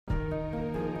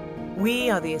We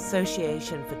are the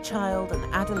Association for Child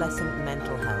and Adolescent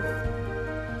Mental Health,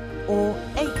 or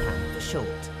ACAM for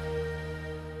short.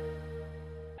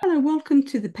 Hello, welcome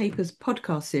to the Papers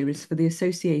podcast series for the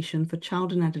Association for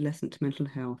Child and Adolescent Mental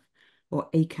Health, or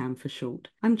ACAM for short.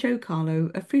 I'm Jo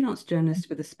Carlo, a freelance journalist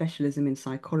with a specialism in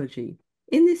psychology.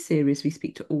 In this series, we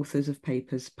speak to authors of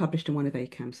papers published in one of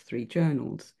ACAM's 3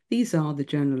 journals. These are the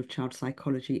Journal of Child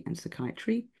Psychology and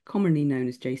Psychiatry, commonly known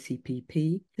as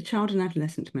JCPP, the Child and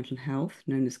Adolescent Mental Health,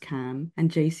 known as CAM,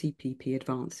 and JCPP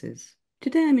Advances.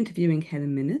 Today I'm interviewing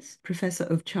Helen Minnis, Professor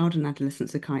of Child and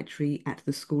Adolescent Psychiatry at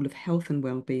the School of Health and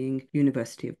Wellbeing,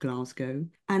 University of Glasgow,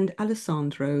 and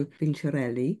Alessandro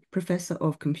Vinciarelli, Professor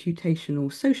of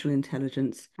Computational Social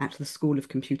Intelligence at the School of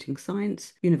Computing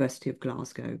Science, University of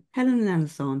Glasgow. Helen and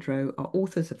Alessandro are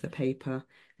authors of the paper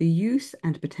The Use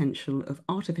and Potential of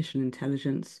Artificial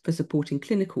Intelligence for Supporting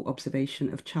Clinical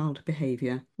Observation of Child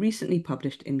Behaviour, recently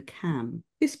published in CAM.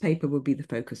 This paper will be the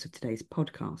focus of today's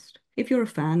podcast. If you're a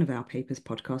fan of our Papers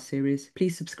podcast series,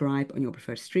 please subscribe on your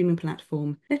preferred streaming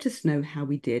platform. Let us know how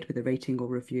we did with a rating or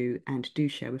review, and do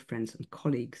share with friends and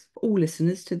colleagues. All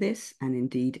listeners to this, and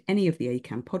indeed any of the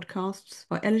ACAM podcasts,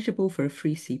 are eligible for a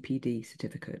free CPD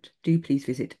certificate. Do please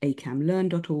visit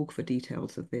acamlearn.org for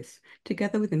details of this,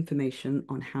 together with information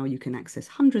on how you can access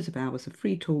hundreds of hours of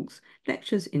free talks,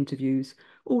 lectures, interviews,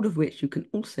 all of which you can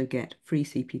also get free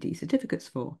CPD certificates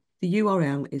for. The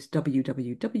URL is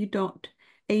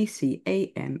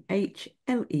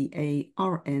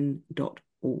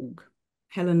www.acamhlearn.org.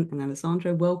 Helen and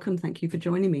Alessandro, welcome. Thank you for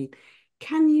joining me.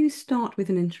 Can you start with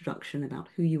an introduction about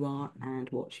who you are and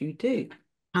what you do?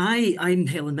 Hi, I'm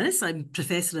Helen Minnis. I'm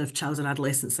Professor of Child and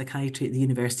Adolescent Psychiatry at the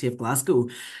University of Glasgow.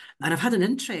 And I've had an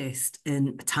interest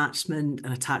in attachment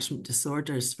and attachment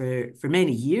disorders for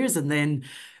many years. And then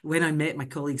when I met my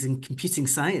colleagues in computing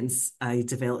science, I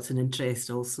developed an interest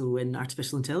also in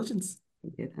artificial intelligence.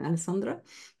 Alessandro?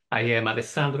 I am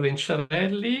Alessandro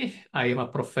Vinciarelli. I am a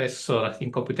professor in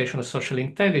computational social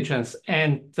intelligence,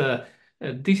 and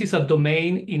this is a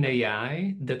domain in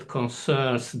AI that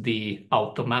concerns the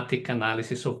automatic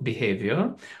analysis of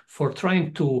behavior for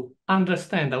trying to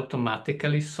understand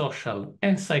automatically social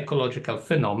and psychological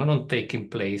phenomena taking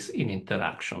place in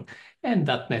interaction. And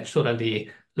that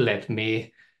naturally led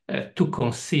me to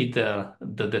consider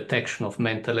the detection of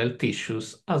mental health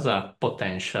issues as a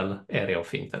potential area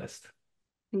of interest.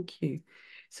 Thank you.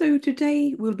 So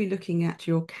today we'll be looking at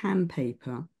your CAM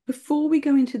paper. Before we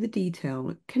go into the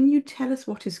detail, can you tell us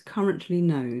what is currently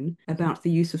known about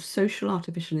the use of social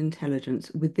artificial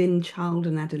intelligence within child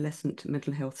and adolescent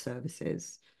mental health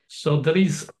services? So there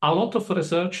is a lot of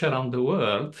research around the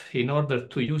world in order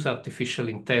to use artificial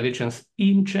intelligence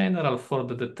in general for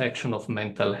the detection of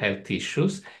mental health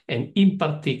issues, and in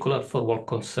particular for what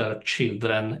concerns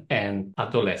children and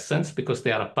adolescents, because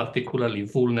they are a particularly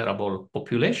vulnerable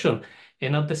population.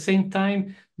 And at the same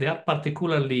time, they are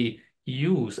particularly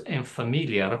used and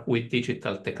familiar with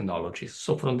digital technologies.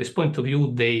 So from this point of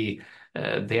view, they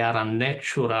are a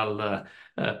natural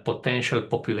potential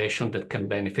population that can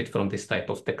benefit from this type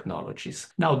of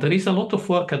technologies. Now, there is a lot of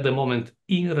work at the moment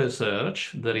in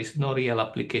research. There is no real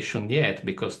application yet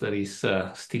because there is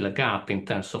still a gap in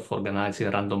terms of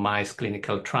organizing randomized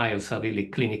clinical trials and really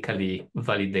clinically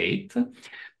validate.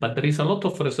 But there is a lot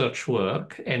of research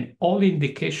work, and all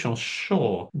indications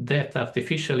show that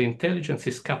artificial intelligence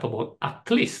is capable at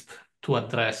least to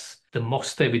address the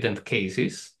most evident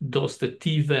cases, those that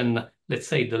even, let's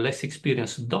say, the less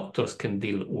experienced doctors can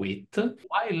deal with,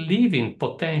 while leaving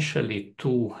potentially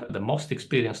to the most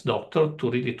experienced doctor, to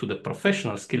really to the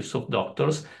professional skills of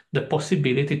doctors, the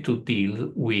possibility to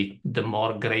deal with the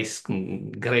more gray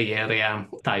area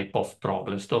type of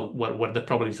problems, so where the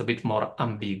problem is a bit more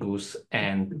ambiguous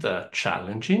and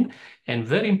challenging. And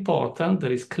very important,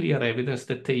 there is clear evidence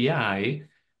that AI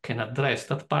can address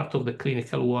that part of the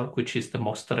clinical work which is the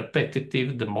most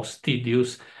repetitive, the most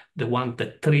tedious, the one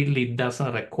that really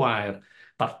doesn't require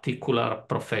particular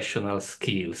professional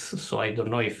skills. So I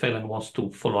don't know if Helen wants to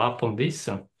follow up on this.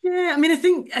 Yeah, I mean, I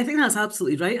think that's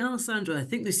absolutely right, Alessandro. I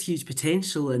think there's huge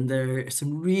potential and there are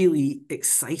some really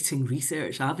exciting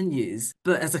research avenues.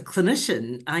 But as a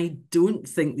clinician, I don't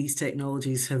think these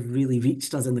technologies have really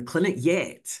reached us in the clinic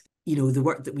yet. You know, the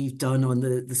work that we've done on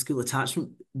the school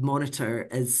attachment monitor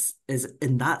is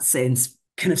in that sense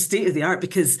kind of state of the art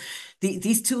because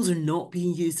these tools are not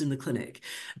being used in the clinic.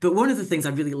 But one of the things I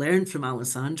really learned from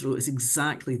Alessandro is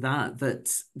exactly that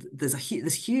there's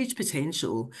huge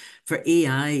potential for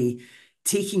AI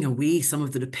taking away some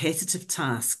of the repetitive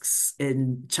tasks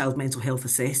in child mental health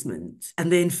assessment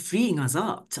and then freeing us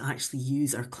up to actually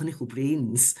use our clinical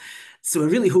brains So I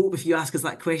really hope if you ask us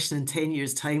that question in 10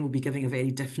 years' time, we'll be giving a very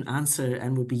different answer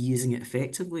and we'll be using it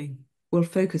effectively. We'll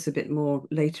focus a bit more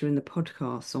later in the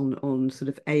podcast on sort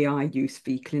of AI use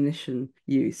v clinician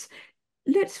use.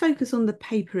 Let's focus on the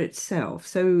paper itself.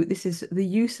 So this is the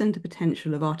use and the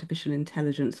potential of artificial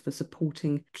intelligence for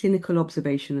supporting clinical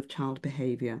observation of child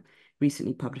behaviour,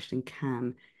 recently published in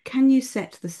CAMH. Can you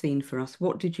set the scene for us?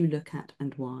 What did you look at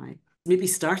and why? Maybe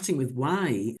starting with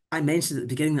why. I mentioned at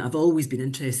the beginning that I've always been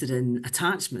interested in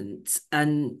attachment,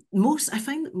 and I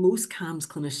find that most CAMHS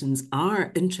clinicians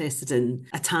are interested in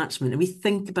attachment, and we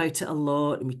think about it a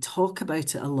lot and we talk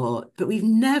about it a lot, but we've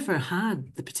never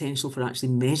had the potential for actually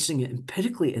measuring it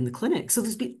empirically in the clinic. So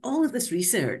there's been all of this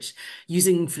research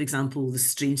using, for example, the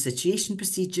strange situation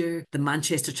procedure, the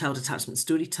Manchester Child Attachment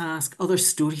Story Task, other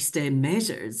story STEM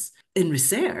measures in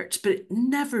research, but it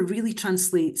never really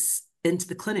translates into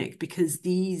the clinic because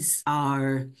these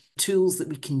are tools that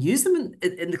we can use them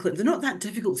in the clinic. They're not that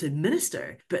difficult to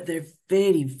administer, but they're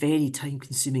very, very time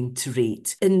consuming to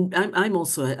rate. And I'm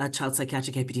also a child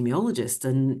psychiatric epidemiologist,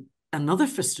 and another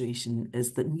frustration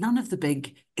is that none of the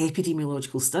big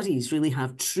epidemiological studies really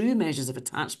have true measures of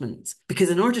attachment, because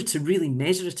in order to really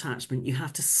measure attachment, you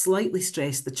have to slightly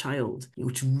stress the child.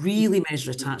 To really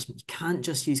measure attachment, you can't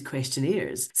just use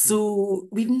questionnaires. So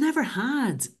we've never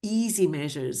had easy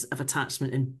measures of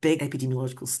attachment in big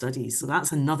epidemiological studies. So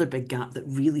that's another big gap that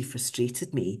really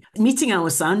frustrated me. Meeting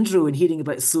Alessandro and hearing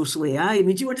about social AI, I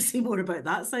mean, do you want to say more about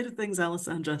that side of things,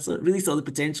 Alessandra? So I really saw the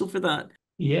potential for that.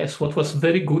 Yes, what was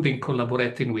very good in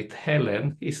collaborating with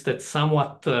Helen is that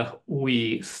somewhat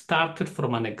we started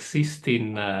from an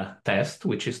existing test,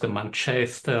 which is the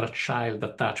Manchester Child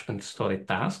Attachment Story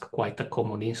Task, quite a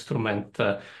common instrument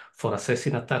for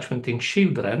assessing attachment in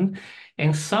children.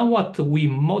 And somewhat we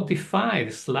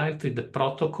modified slightly the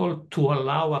protocol to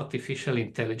allow artificial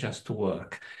intelligence to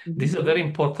work. Mm-hmm. This is a very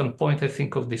important point, I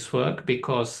think, of this work,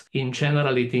 because in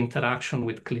general, the interaction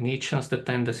with clinicians, the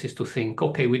tendency is to think,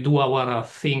 okay, we do our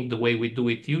thing the way we do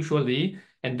it usually,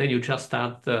 and then you just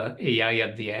add AI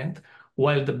at the end.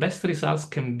 While the best results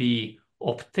can be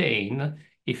obtained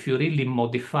if you really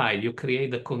modify, you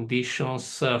create the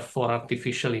conditions for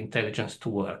artificial intelligence to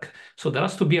work. So there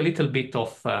has to be a little bit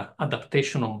of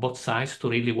adaptation on both sides to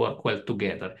really work well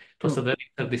together. It was a very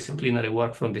interdisciplinary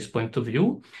work from this point of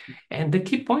view. And the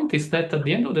key point is that at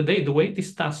the end of the day, the way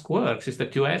this task works is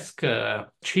that you ask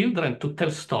children to tell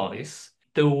stories.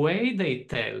 The way they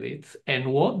tell it and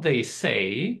what they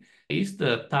say is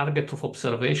the target of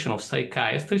observation of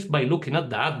psychiatrists. By looking at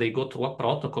that, they go through a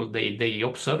protocol, they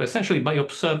observe. Essentially, by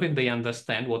observing, they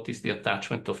understand what is the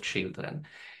attachment of children.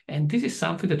 And this is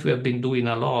something that we have been doing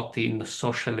a lot in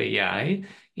social AI,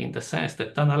 in the sense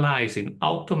that analyzing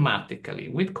automatically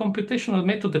with computational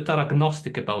methods that are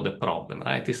agnostic about the problem,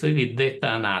 right? It's really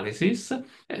data analysis.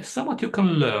 Somewhat you can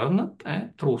learn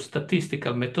through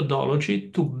statistical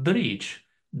methodology to bridge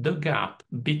the gap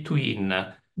between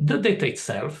the data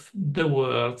itself, the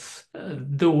words,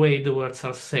 the way the words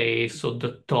are said, so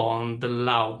the tone, the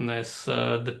loudness,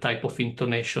 the type of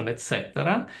intonation,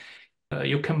 etc.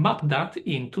 You can map that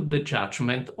into the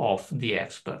judgment of the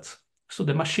experts. So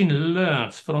the machine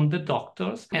learns from the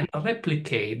doctors and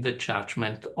replicate the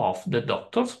judgment of the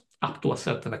doctors up to a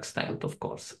certain extent, of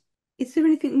course. Is there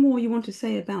anything more you want to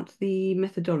say about the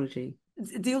methodology?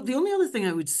 The only other thing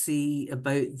I would say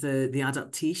about the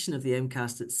adaptation of the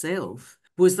MCAST itself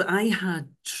was that I had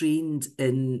trained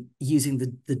in using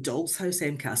the Doll's House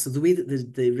MCAST. So the way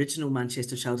that the original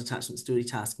Manchester Child Attachment Story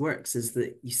Task works is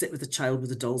that you sit with a child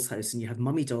with a doll's house and you have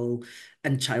mummy doll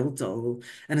and child doll.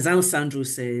 And as Alessandro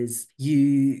says,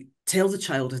 you tell the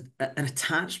child an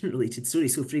attachment-related story.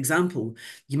 So for example,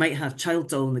 you might have child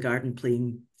doll in the garden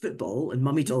playing football and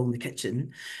mummy doll in the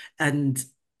kitchen, and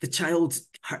the child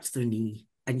hurts their knee.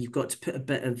 And you've got to put a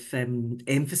bit of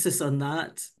emphasis on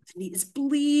that. The knee is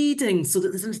bleeding, so that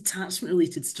there's an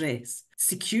attachment-related stress.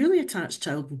 Securely attached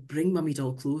child will bring mummy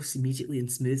doll close immediately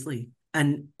and smoothly.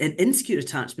 And in insecure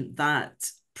attachment, that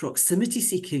proximity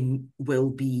seeking will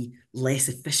be less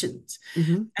efficient.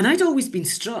 Mm-hmm. And I'd always been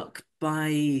struck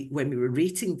by, when we were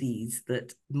rating these,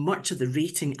 that much of the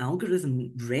rating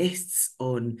algorithm rests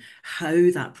on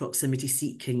how that proximity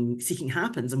seeking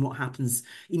happens and what happens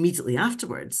immediately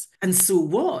afterwards. And so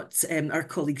what our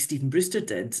colleague Stephen Brewster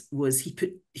did was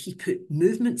he put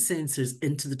movement sensors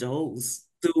into the dolls.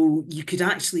 So you could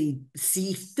actually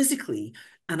see physically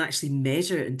and actually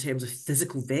measure in terms of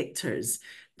physical vectors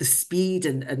the speed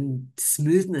and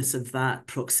smoothness of that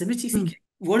proximity seeking.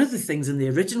 One of the things in the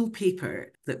original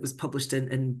paper that was published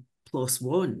in PLOS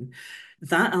One,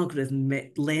 that algorithm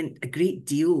lent a great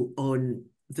deal on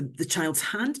the child's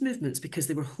hand movements because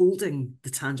they were holding the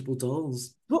tangible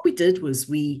dolls. What we did was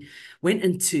we went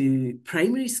into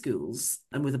primary schools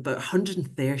and with about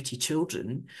 130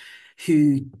 children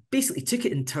who basically took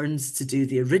it in turns to do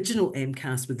the original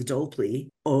MCAS with the doll play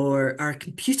or our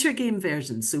computer game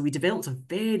version. So we developed a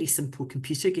very simple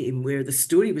computer game where the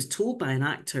story was told by an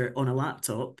actor on a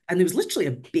laptop, and there was literally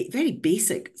a very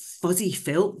basic fuzzy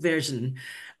felt version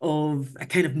of a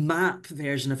kind of map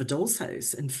version of a doll's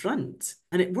house in front,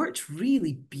 and it worked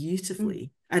really beautifully.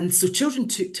 And so children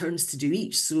took turns to do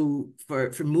each. So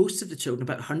for most of the children,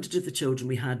 about 100 of the children,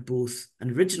 we had both an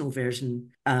original version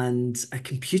and a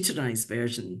computerized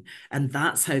version. And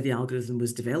that's how the algorithm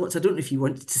was developed. I don't know if you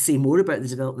wanted to say more about the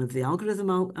development of the algorithm,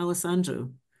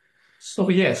 Alessandro. So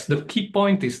yes, the key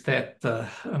point is that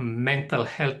mental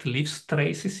health leaves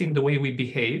traces in the way we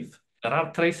behave. There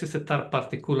are traces that are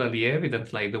particularly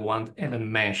evident, like the one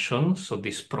Helen mentioned, so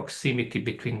this proximity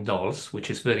between dolls,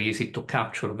 which is very easy to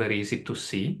capture, very easy to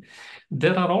see.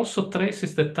 There are also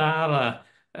traces that are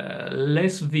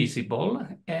less visible,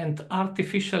 and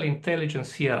artificial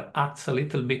intelligence here acts a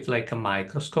little bit like a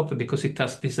microscope because it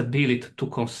has this ability to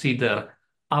consider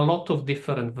a lot of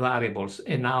different variables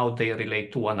and how they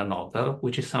relate to one another,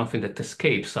 which is something that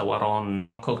escapes our own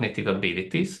cognitive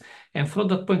abilities. And from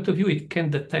that point of view, it can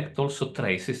detect also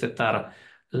traces that are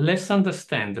less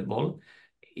understandable.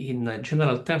 In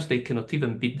general terms, they cannot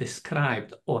even be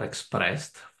described or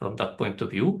expressed from that point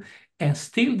of view. And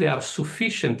still they are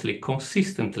sufficiently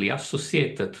consistently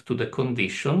associated to the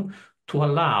condition to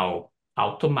allow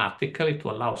automatically,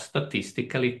 to allow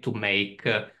statistically to make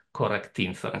correct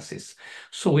inferences.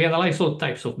 So we analyze all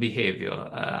types of behavior,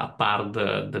 apart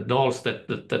the dolls that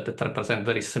represent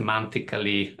very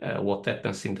semantically what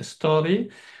happens in the story.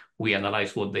 We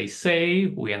analyze what they say,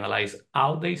 we analyze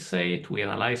how they say it, we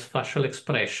analyze facial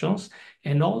expressions,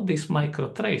 and all these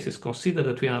micro traces, consider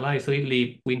that we analyze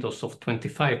really windows of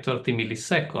 25, 30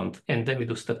 milliseconds, and then we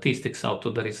do statistics out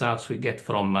of the results we get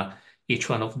from each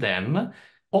one of them.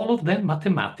 All of them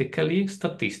mathematically,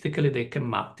 statistically, they can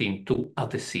map into a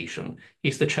decision.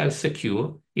 Is the child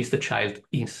secure? Is the child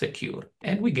insecure?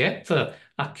 And we get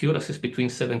accuracies between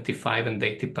 75 and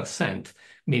 80%,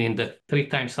 meaning that 3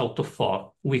 times out of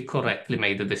 4, we correctly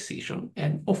made the decision.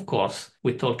 And of course,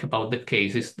 we talk about the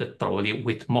cases that probably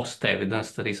with most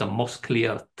evidence, there is a most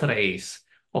clear trace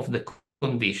of the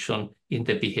condition in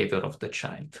the behavior of the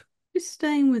child. Just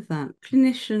staying with that,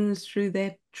 clinicians, through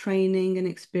their training and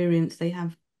experience, they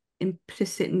have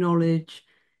implicit knowledge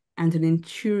and an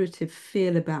intuitive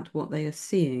feel about what they are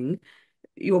seeing.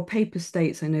 Your paper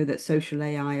states, I know, that social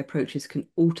AI approaches can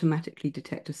automatically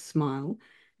detect a smile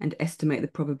and estimate the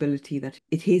probability that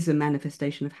it is a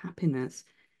manifestation of happiness.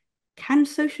 Can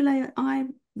social AI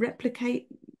replicate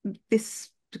this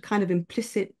kind of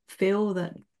implicit feel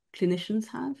that clinicians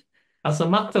have? As a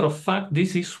matter of fact,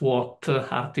 this is what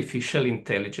artificial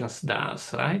intelligence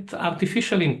does, right?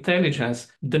 Artificial intelligence,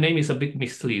 the name is a bit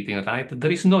misleading, right?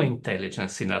 There is no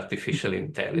intelligence in artificial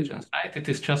intelligence, right? It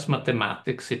is just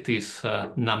mathematics, it is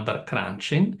number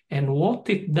crunching. And what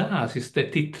it does is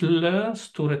that it learns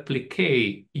to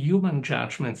replicate human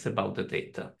judgments about the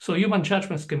data. So human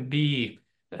judgments can be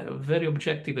very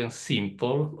objective and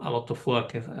simple. A lot of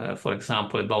work, for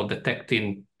example, about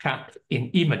detecting cat in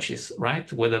images,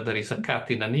 right? Whether there is a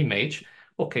cat in an image.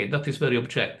 Okay, that is very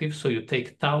objective. So you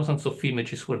take thousands of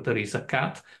images where there is a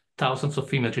cat, thousands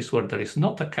of images where there is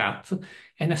not a cat,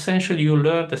 and essentially you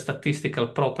learn the statistical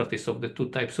properties of the 2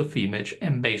 types of image,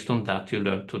 and based on that, you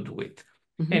learn to do it.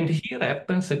 Mm-hmm. And here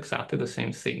happens exactly the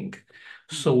same thing.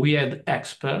 So we had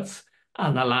experts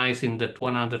analyzing the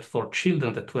 104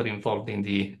 children that were involved in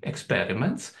the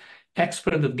experiments,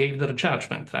 experts that gave their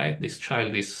judgment, right? This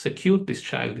child is secure, this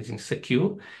child is insecure.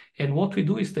 And what we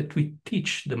do is that we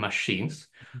teach the machines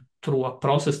through a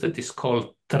process that is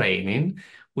called training,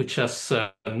 which has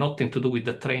nothing to do with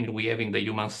the training we have in the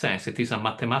human sense. It is a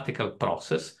mathematical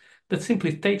process that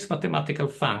simply takes mathematical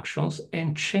functions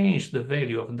and change the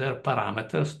value of their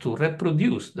parameters to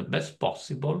reproduce the best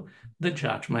possible the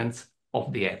judgments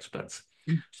of the experts.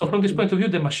 So from this point of view,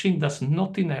 the machine does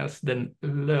nothing else than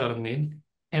learning,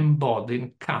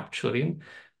 embodying, capturing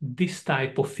this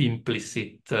type of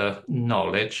implicit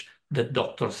knowledge that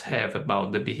doctors have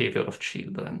about the behavior of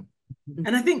children.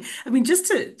 And I think, just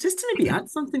to maybe add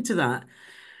something to that,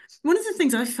 one of the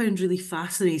things I found really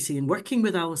fascinating in working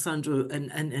with Alessandro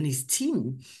and his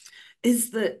team is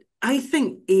that I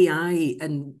think AI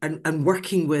and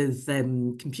working with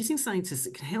computing scientists,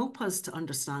 it can help us to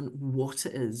understand what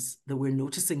it is that we're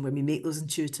noticing when we make those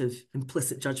intuitive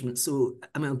implicit judgments. So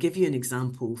I'll give you an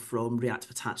example from reactive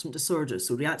attachment disorder.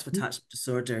 So reactive attachment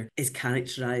disorder is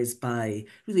characterized by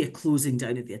really a closing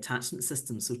down of the attachment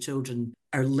system. So children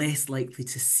are less likely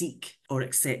to seek or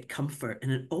accept comfort in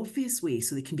an obvious way.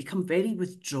 So they can become very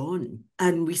withdrawn.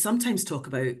 And we sometimes talk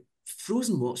about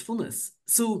frozen watchfulness.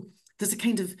 So there's a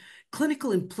kind of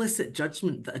clinical implicit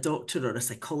judgment that a doctor or a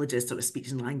psychologist or a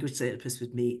speech and language therapist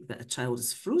would make that a child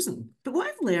is frozen. But what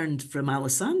I've learned from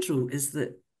Alessandro is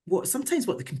that sometimes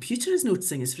what the computer is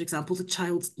noticing is, for example, the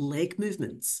child's leg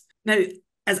movements. Now,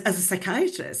 as a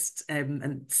psychiatrist,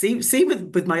 and same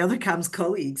with my other CAMHS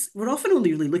colleagues, we're often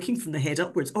only really looking from the head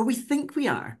upwards, or we think we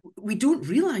are. We don't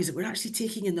realise that we're actually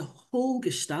taking in the whole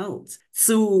gestalt.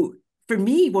 So for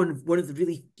me, one of the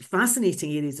really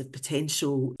fascinating areas of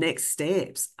potential next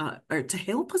steps are to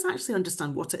help us actually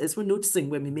understand what it is we're noticing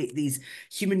when we make these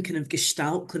human kind of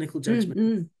gestalt clinical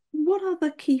judgments. What are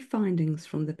the key findings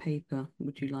from the paper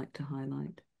would you like to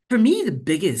highlight? For me, the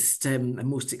biggest and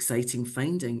most exciting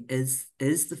finding is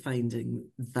the finding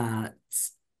that,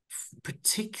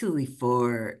 particularly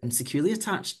for securely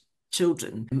attached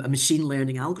children, a machine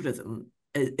learning algorithm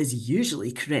is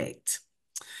usually correct.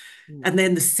 And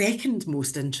then the second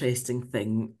most interesting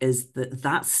thing is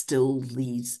that still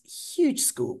leaves huge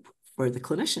scope for the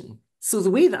clinician. So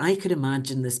the way that I could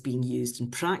imagine this being used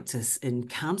in practice in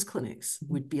CAMHS clinics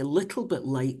would be a little bit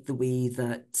like the way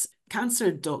that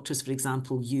cancer doctors, for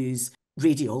example, use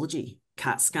radiology.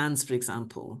 CAT scans, for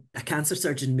example. A cancer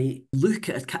surgeon may look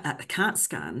at a CAT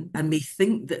scan and may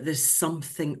think that there's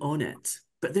something on it,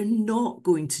 but they're not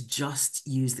going to just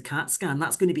use the CAT scan.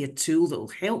 That's going to be a tool that will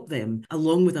help them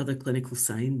along with other clinical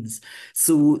signs.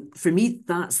 So for me,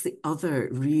 that's the other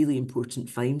really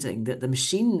important finding, that the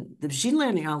machine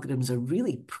learning algorithms are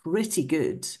really pretty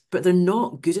good, but they're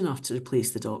not good enough to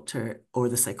replace the doctor or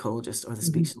the psychologist or the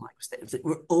speech and language therapist.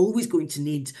 We're always going to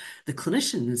need the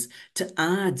clinicians to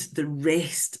add the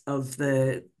rest of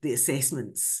the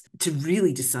assessments to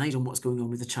really decide on what's going on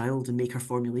with the child and make our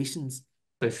formulations.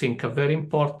 I think a very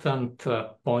important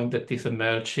point that is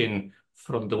emerging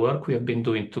from the work we have been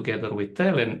doing together with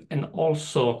Helen, and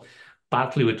also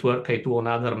partly with work I do on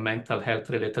other mental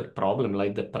health related problems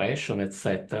like depression,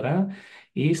 etc.,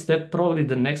 is that probably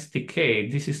the next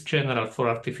decade, this is general for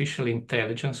artificial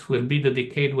intelligence, will be the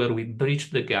decade where we bridge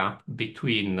the gap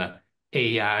between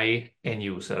AI and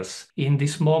users. In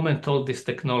this moment, all these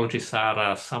technologies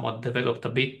are somewhat developed a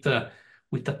bit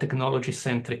with a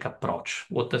technology-centric approach.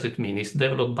 What does it mean? It's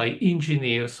developed by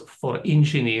engineers,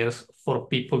 for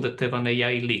people that have an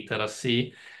AI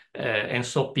literacy, and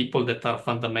so people that are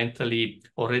fundamentally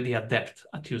already adept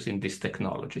at using these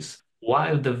technologies.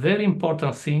 While the very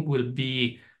important thing will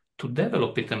be to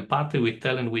develop it, and partly with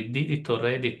Helen, we did it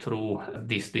already through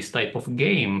this type of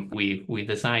game we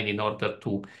designed in order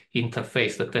to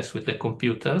interface the test with the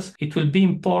computers. It will be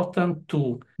important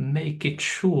to make it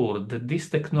sure that these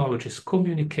technologies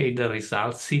communicate the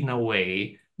results in a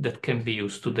way that can be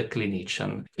used to the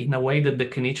clinician, in a way that the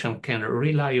clinician can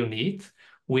rely on it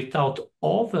without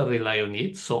over-rely on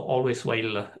it, so always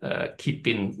while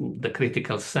keeping the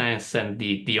critical sense and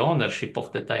the ownership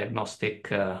of the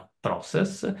diagnostic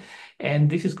process. And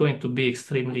this is going to be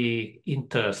extremely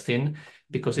interesting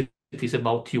because it is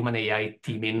about human AI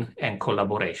teaming and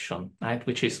collaboration, right?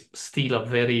 Which is still a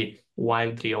very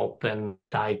widely open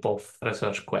type of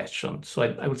research question. So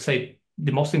I would say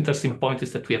the most interesting point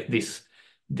is that we have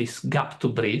this gap to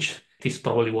bridge. This is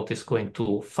probably what is going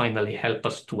to finally help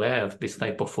us to have this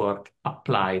type of work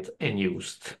applied and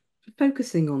used.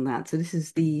 Focusing on that, so this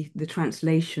is the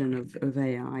translation of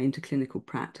AI into clinical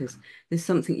practice. There's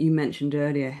something you mentioned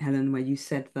earlier, Helen, where you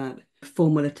said that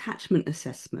formal attachment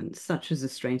assessments, such as the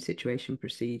strange situation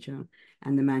procedure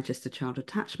and the Manchester Child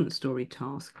Attachment Story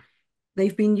task,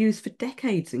 they've been used for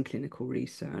decades in clinical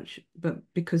research, but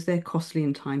because they're costly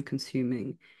and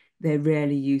time-consuming, they're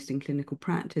rarely used in clinical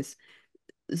practice.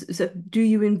 So do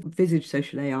you envisage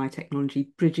social AI technology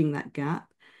bridging that gap?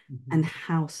 And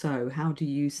how so? How do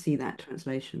you see that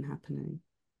translation happening?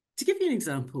 To give you an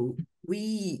example,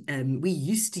 we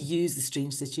used to use the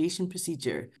strange situation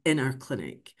procedure in our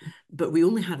clinic, but we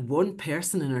only had one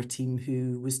person in our team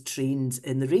who was trained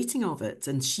in the rating of it,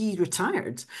 and she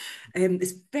retired.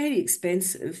 It's very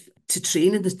expensive to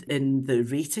train in the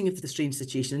rating of the strange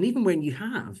situation, and even when you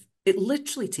have, it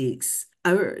literally takes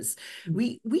hours.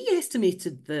 We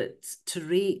estimated that to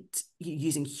rate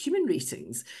using human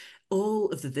ratings,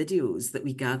 all of the videos that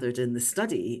we gathered in the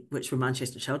study, which were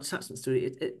Manchester Child Attachment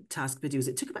Story task videos,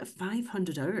 it took about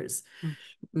 500 hours.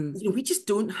 We just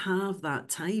don't have that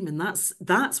time, and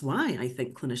that's why I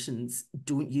think clinicians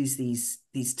don't use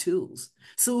these tools.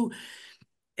 So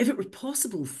if it were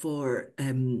possible for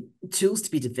tools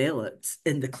to be developed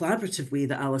in the collaborative way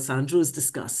that Alessandro's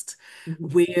discussed,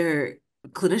 where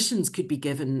clinicians could be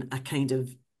given a kind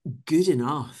of good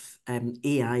enough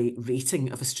AI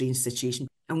rating of a strange situation,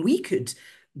 and we could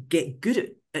get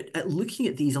good at looking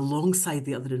at these alongside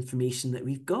the other information that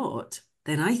we've got,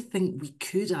 then I think we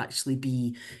could actually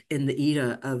be in the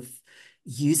era of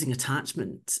using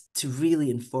attachment to really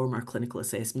inform our clinical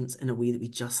assessments in a way that we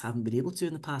just haven't been able to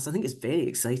in the past. I think it's very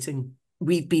exciting.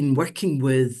 We've been working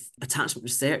with attachment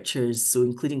researchers, so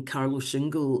including Carlo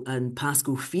Shingle and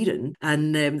Pascal Fearon,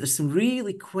 and there's some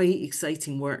really quite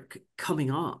exciting work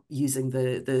coming up using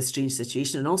the strange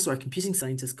situation, and also our computing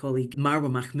scientist colleague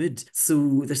Marwa Mahmood.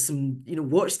 So there's some,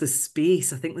 watch this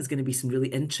space. I think there's going to be some really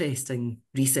interesting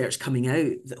research coming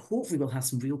out that hopefully will have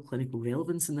some real clinical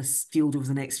relevance in this field over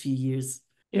the next few years.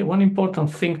 Yeah, one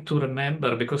important thing to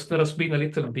remember, because there has been a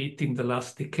little bit in the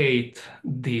last decade,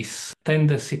 this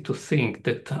tendency to think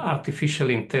that artificial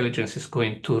intelligence is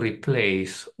going to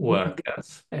replace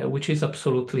workers, which is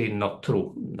absolutely not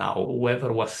true. Now,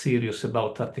 whoever was serious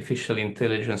about artificial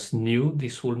intelligence knew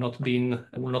this will not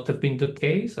have been the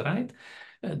case, right?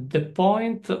 The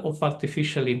point of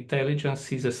artificial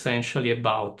intelligence is essentially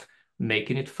about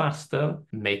making it faster,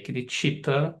 making it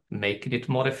cheaper, making it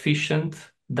more efficient.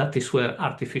 That is where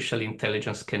artificial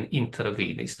intelligence can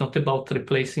intervene. It's not about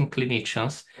replacing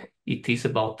clinicians. It is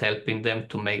about helping them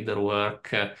to make their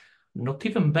work not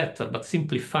even better, but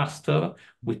simply faster,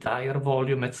 with higher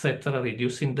volume, etc.,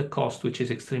 reducing the cost, which is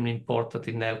extremely important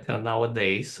in healthcare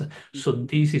nowadays. So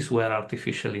this is where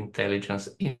artificial intelligence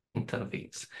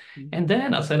intervenes. And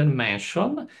then, as Helen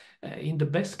mentioned, in the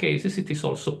best cases, it is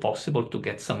also possible to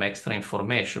get some extra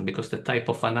information, because the type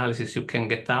of analysis you can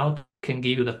get out can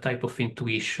give you the type of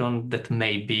intuition that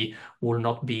maybe will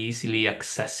not be easily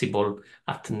accessible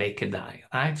at naked eye,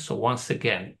 right? So once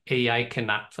again, AI can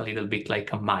act a little bit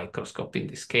like a microscope in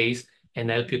this case and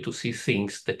help you to see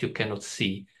things that you cannot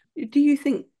see. Do you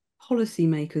think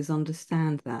policymakers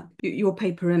understand that? Your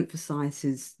paper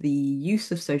emphasizes the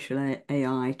use of social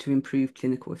AI to improve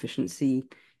clinical efficiency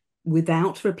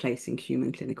without replacing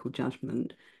human clinical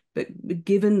judgment. But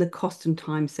given the cost and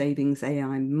time savings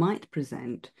AI might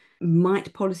present,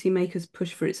 might policymakers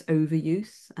push for its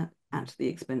overuse at the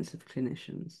expense of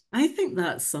clinicians? I think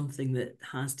that's something that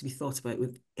has to be thought about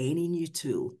with any new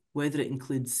tool, whether it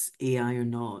includes AI or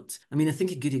not. I mean, I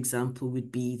think a good example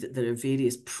would be that there are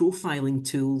various profiling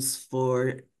tools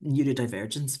for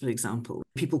neurodivergence, for example.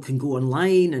 People can go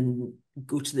online and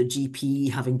go to their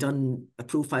GP, having done a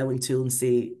profiling tool, and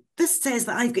say, this says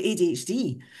that I've got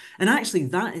ADHD. And actually,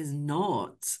 that is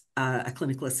not a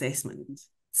clinical assessment.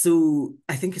 So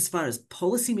I think as far as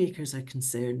policymakers are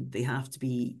concerned, they have to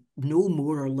be no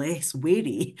more or less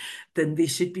wary than they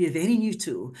should be of any new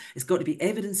tool. It's got to be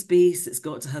evidence-based. It's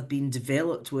got to have been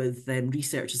developed with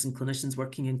researchers and clinicians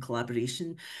working in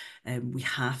collaboration. We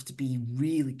have to be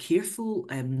really careful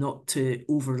not to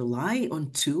over-rely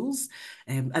on tools,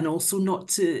 and also not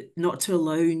to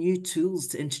allow new tools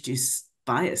to introduce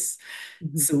bias.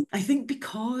 So I think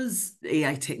because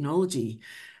AI technology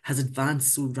has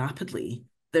advanced so rapidly,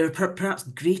 there are perhaps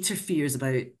greater fears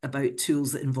about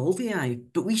tools that involve AI,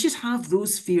 but we should have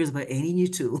those fears about any new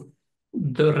tool.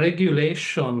 The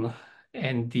regulation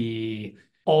and the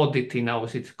auditing, how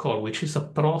is it called, which is a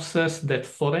process that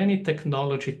for any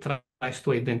technology tries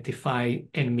to identify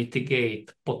and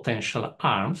mitigate potential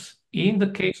harms, in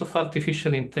the case of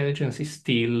artificial intelligence, is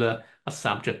still a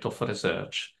subject of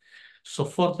research. So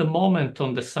for the moment,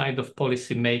 on the side of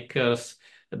policymakers,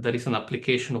 there is an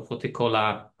application of what they call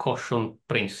a caution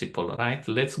principle, right?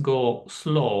 Let's go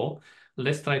slow.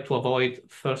 Let's try to avoid,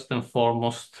 first and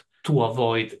foremost, to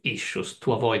avoid issues,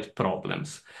 to avoid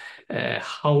problems.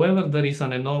 However, there is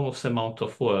an enormous amount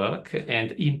of work,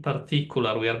 and in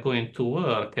particular, we are going to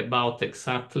work about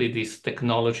exactly this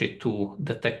technology to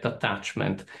detect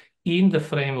attachment in the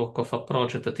framework of a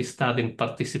project that is studying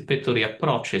participatory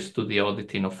approaches to the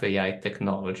auditing of AI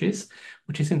technologies,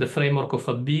 which is in the framework of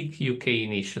a big UK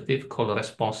initiative called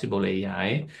Responsible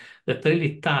AI, that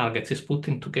really is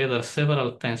putting together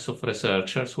several tens of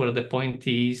researchers, where the point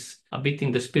is, a bit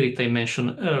in the spirit I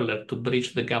mentioned earlier, to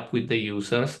bridge the gap with the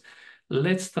users,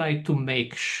 let's try to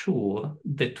make sure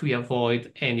that we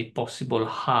avoid any possible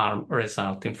harm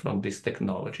resulting from these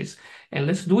technologies. And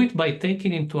let's do it by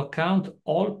taking into account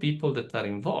all people that are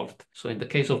involved. So in the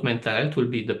case of mental health will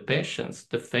be the patients,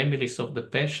 the families of the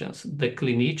patients, the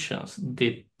clinicians,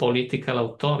 the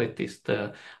political authorities,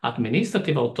 the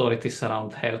administrative authorities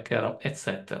around healthcare,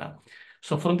 etc.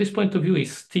 So from this point of view,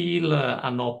 it's still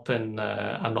an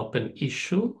open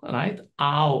issue, right?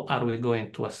 How are we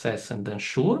going to assess and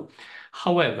ensure?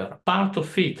 However, part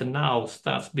of it now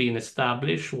starts being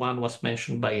established. One was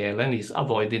mentioned by Helen, is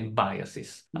avoiding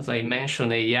biases. As I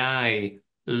mentioned, AI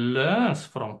learns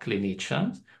from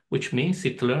clinicians, which means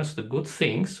it learns the good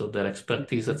things, so their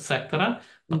expertise, etc.,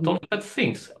 but all bad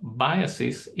things.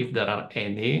 Biases, if there are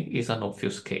any, is an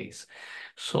obvious case.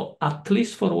 So at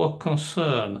least for what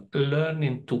concern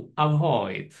learning to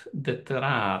avoid that there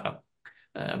are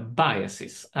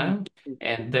biases, and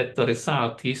that the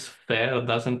result is fair,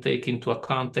 doesn't take into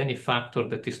account any factor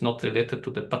that is not related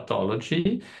to the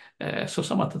pathology. So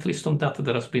somewhat, at least on that,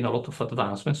 there has been a lot of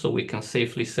advancement. So we can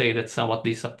safely say that some of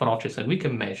these approaches, and we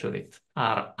can measure it,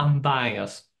 are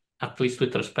unbiased, at least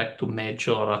with respect to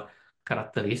major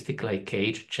characteristics like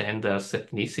age, gender,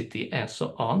 ethnicity, and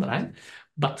so on, right?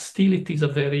 But still it is a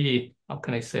very, how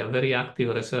can I say, a very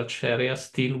active research area.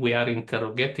 Still we are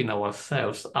interrogating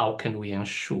ourselves, how can we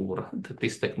ensure that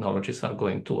these technologies are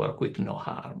going to work with no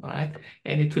harm, right?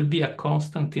 And it will be a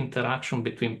constant interaction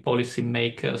between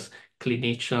policymakers,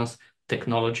 clinicians,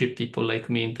 technology people like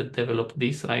me that develop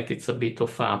this, right? It's a bit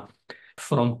of a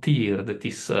frontier that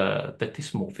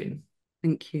is moving.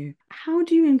 Thank you. How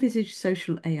do you envisage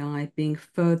social AI being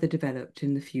further developed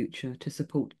in the future to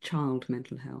support child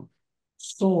mental health?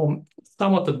 So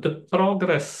somewhat the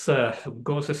progress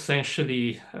goes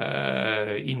essentially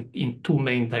in two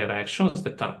main directions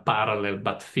that are parallel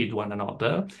but feed one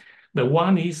another. The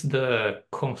one is the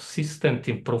consistent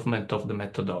improvement of the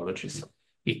methodologies.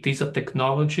 It is a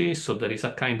technology, so there is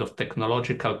a kind of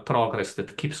technological progress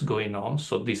that keeps going on.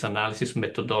 So these analysis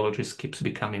methodologies keeps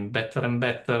becoming better and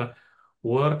better,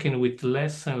 working with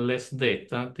less and less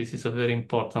data. This is a very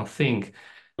important thing.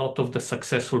 A lot of the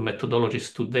successful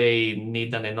methodologies today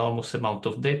need an enormous amount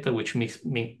of data, which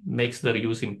makes their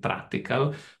use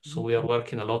impractical. So we are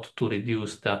working a lot to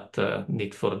reduce that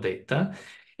need for data.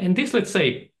 And this, let's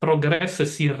say,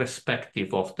 progresses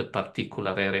irrespective of the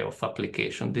particular area of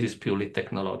application. This is purely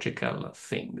technological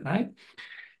thing, right?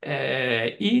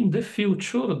 In the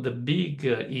future, the big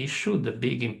issue, the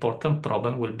big important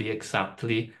problem will be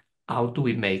exactly how do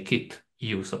we make it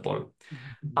usable?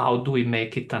 How do we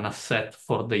make it an asset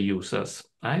for the users,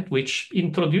 right? Which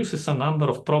introduces a number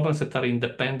of problems that are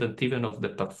independent even of the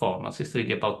performance. It's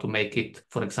really about to make it,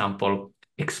 for example,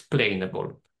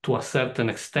 explainable. To a certain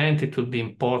extent, it will be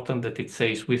important that it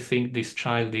says, we think this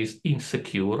child is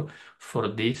insecure for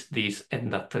this,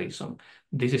 and that reason.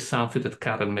 This is something that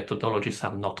current methodologies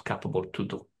are not capable to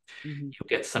do. You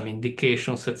get some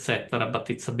indications, etc., but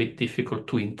it's a bit difficult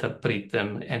to interpret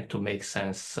them and to make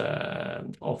sense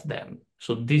of them.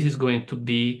 So this is going to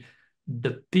be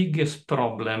the biggest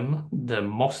problem, the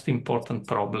most important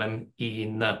problem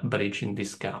in bridging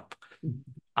this gap.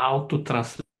 How to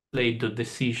translate the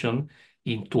decision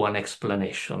into an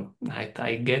explanation, right?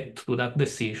 I get to that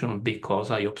decision because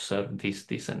I observed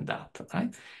this, and that,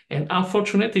 right? And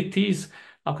unfortunately, it is,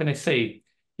 how can I say,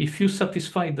 if you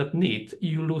satisfy that need,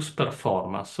 you lose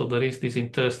performance. So there is this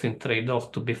interesting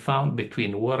trade-off to be found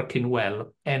between working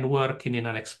well and working in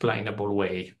an explainable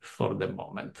way for the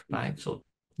moment, right? So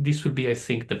this will be, I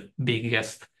think, the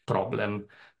biggest problem,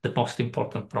 the most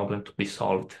important problem to be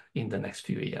solved in the next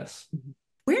few years.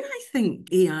 Where I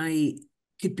think AI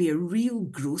could be a real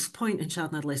growth point in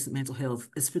child and adolescent mental health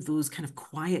is for those kind of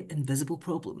quiet, invisible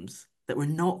problems that we're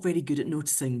not very good at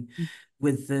noticing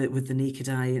with the naked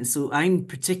eye. And so I'm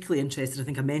particularly interested, I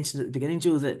think I mentioned at the beginning,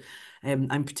 Joe, that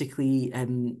I'm particularly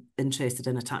interested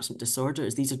in attachment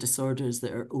disorders. These are disorders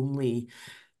that are only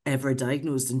ever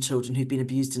diagnosed in children who've been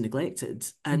abused and neglected.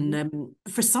 And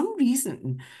for some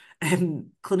reason,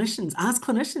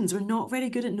 clinicians, we're not very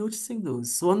good at noticing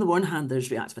those. So on the one hand, there's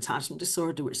reactive attachment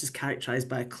disorder, which is characterized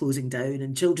by closing down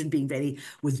and children being very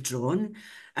withdrawn.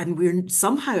 And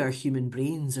somehow our human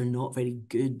brains are not very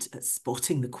good at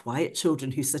spotting the quiet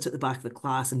children who sit at the back of the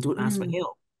class and don't ask for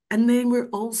help. And then we're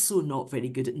also not very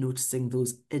good at noticing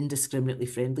those indiscriminately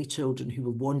friendly children who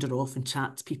will wander off and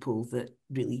chat to people that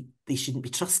really they shouldn't be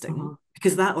trusting,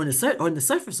 because that on the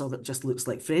surface of it just looks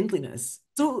like friendliness.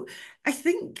 So I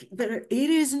think there are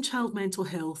areas in child mental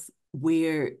health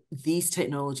where these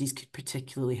technologies could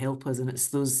particularly help us, and it's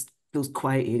those those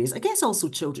quiet areas. I guess also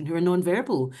children who are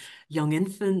non-verbal, young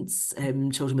infants,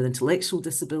 children with intellectual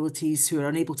disabilities who are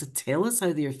unable to tell us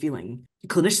how they are feeling.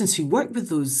 Clinicians who work with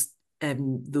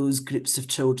those groups of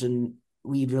children,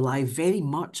 we rely very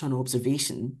much on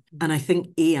observation. And I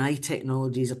think AI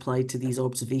technologies applied to these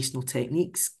observational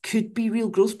techniques could be real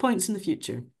growth points in the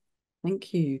future.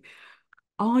 Thank you.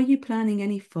 Are you planning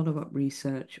any follow-up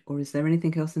research, or is there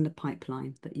anything else in the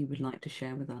pipeline that you would like to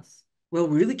share with us? Well,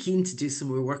 we're really keen to do some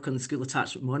more work on the school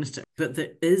attachment monitor, but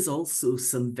there is also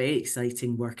some very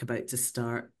exciting work about to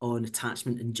start on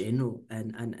attachment in general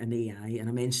and AI. And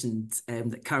I mentioned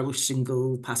that Carlos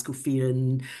Shingle, Pascal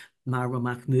Fearon, Marwa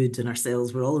Mahmood and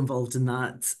ourselves were all involved in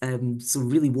that. So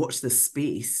really watch this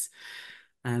space.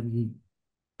 And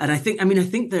I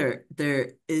think there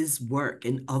is work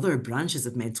in other branches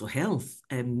of mental health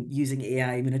using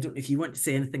AI. I mean, I don't know if you want to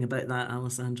say anything about that,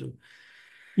 Alessandro.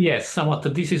 Yes,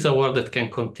 somewhat. This is a work that can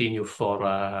continue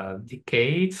for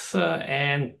decades,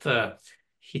 and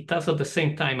it has at the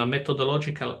same time a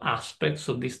methodological aspect.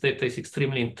 So this data is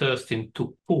extremely interesting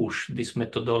to push these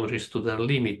methodologies to their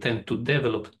limit and to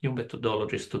develop new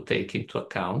methodologies to take into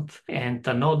account. And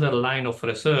another line of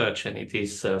research, and it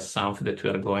is something that we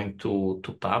are going to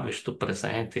publish, to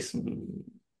present, is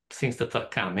things that are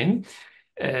coming.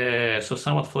 So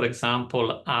somewhat, for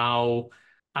example, how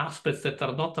aspects that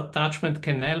are not attachment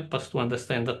can help us to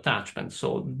understand attachment.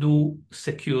 So do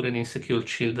secure and insecure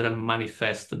children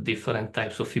manifest different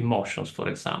types of emotions, for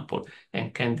example?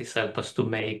 And can this help us to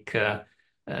make the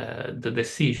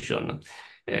decision?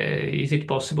 Is it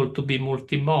possible to be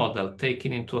multimodal,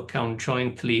 taking into account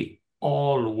jointly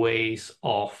all ways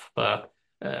of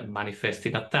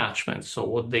manifesting attachment? So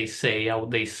what they say, how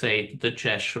they say it, the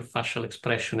gesture, facial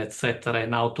expression, etc.,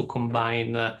 and how to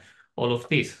combine all of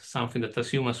this, something that as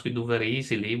humans we do very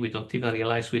easily, we don't even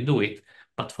realize we do it,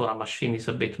 but for a machine is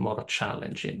a bit more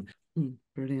challenging.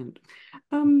 Brilliant.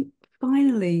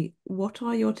 Finally, what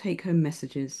are your take-home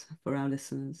messages for our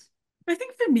listeners? I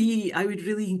think for me, I would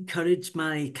really encourage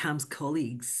my CAMHS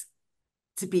colleagues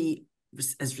to be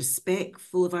as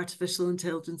respectful of artificial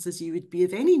intelligence as you would be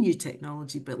of any new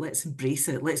technology, but let's embrace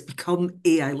it. Let's become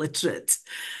AI literate.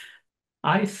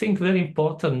 I think very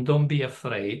important, don't be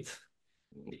afraid.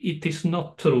 It is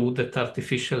not true that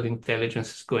artificial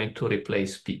intelligence is going to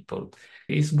replace people.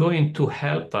 It's going to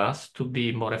help us to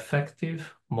be more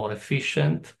effective, more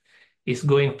efficient. It's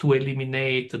going to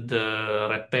eliminate the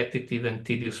repetitive and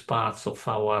tedious parts of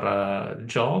our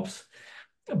jobs,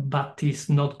 but it's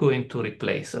not going to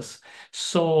replace us.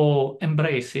 So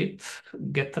embrace it,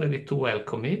 get ready to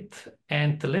welcome it,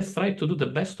 and let's try to do the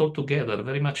best all together.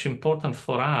 Very much important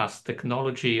for us,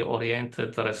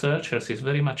 technology-oriented researchers, is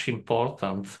very much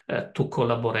important to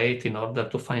collaborate in order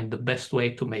to find the best way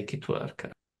to make it work.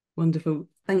 Wonderful.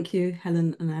 Thank you,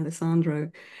 Helen and Alessandro.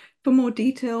 For more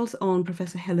details on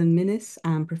Professor Helen Minnis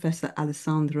and Professor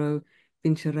Alessandro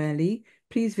Vinciarelli,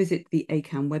 please visit the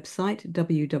ACAM website,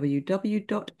 www.acam.org,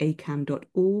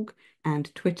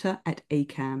 and Twitter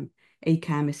 @ACAM.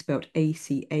 ACAM is spelled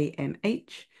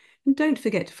ACAMH. And don't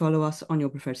forget to follow us on your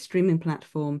preferred streaming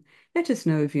platform. Let us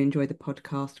know if you enjoy the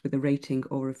podcast with a rating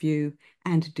or review,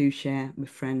 and do share with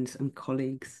friends and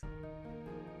colleagues.